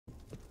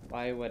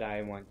Why would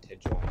I want to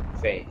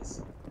join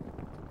FaZe?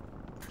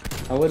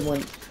 I would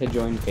want to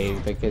join FaZe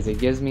because it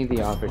gives me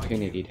the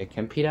opportunity to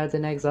compete at the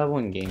next level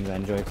in games I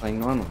enjoy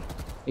playing normally.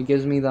 It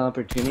gives me the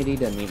opportunity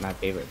to meet my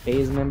favorite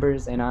FaZe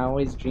members, and I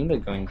always dreamed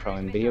of going pro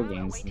in video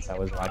games since I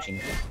was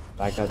watching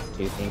Black Ops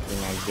 2 thinking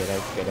I'd get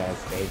as good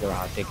as FaZe or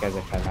Optic as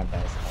I tried my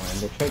best to learn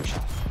the trick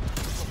shot.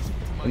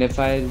 And if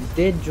I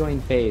did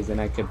join FaZe, then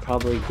I could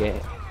probably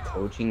get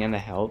coaching and the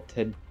help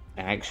to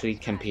actually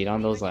compete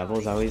on those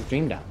levels I always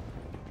dreamed of.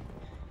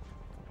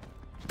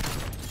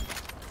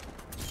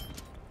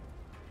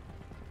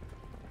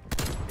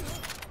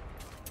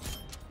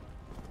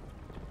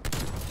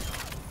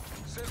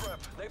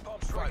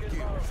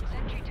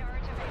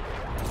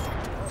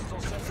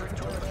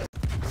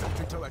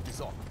 Sentry turret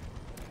is on.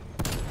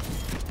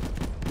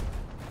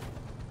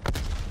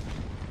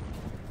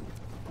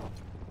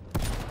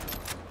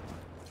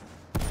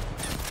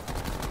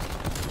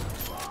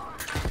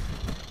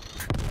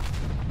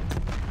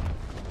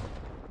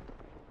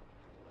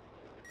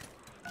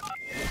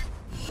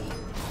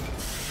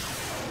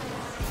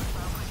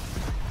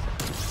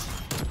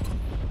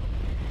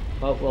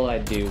 What will I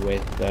do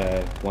with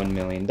the $1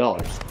 million?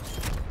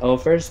 I will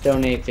first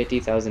donate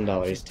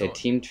 $50,000 to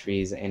Team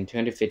Trees and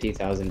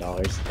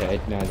 $250,000 to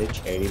another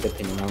charity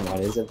depending on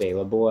what is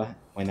available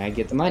when I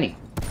get the money.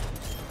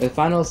 The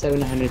final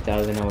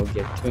 $700,000 I will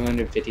give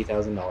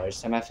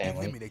 $250,000 to my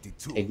family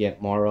to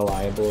get more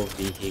reliable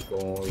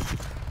vehicles,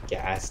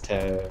 gas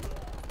to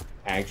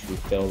actually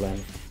fill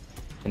them,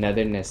 and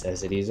other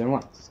necessities and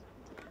wants.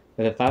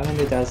 With the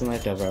 $500,000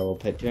 left over, I will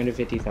put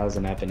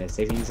 $250,000 up in a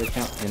savings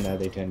account and the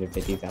other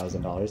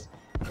 $250,000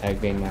 to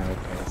upgrade my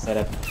current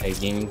setup, a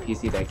gaming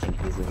PC that can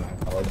easily run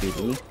Call of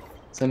Duty,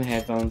 some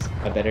headphones,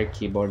 a better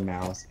keyboard,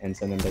 mouse, and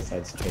something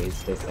besides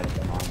trays to set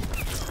them on,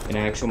 an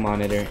actual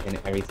monitor, and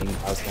everything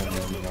else I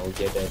will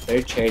give to a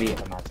third charity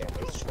of my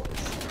family's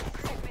choice.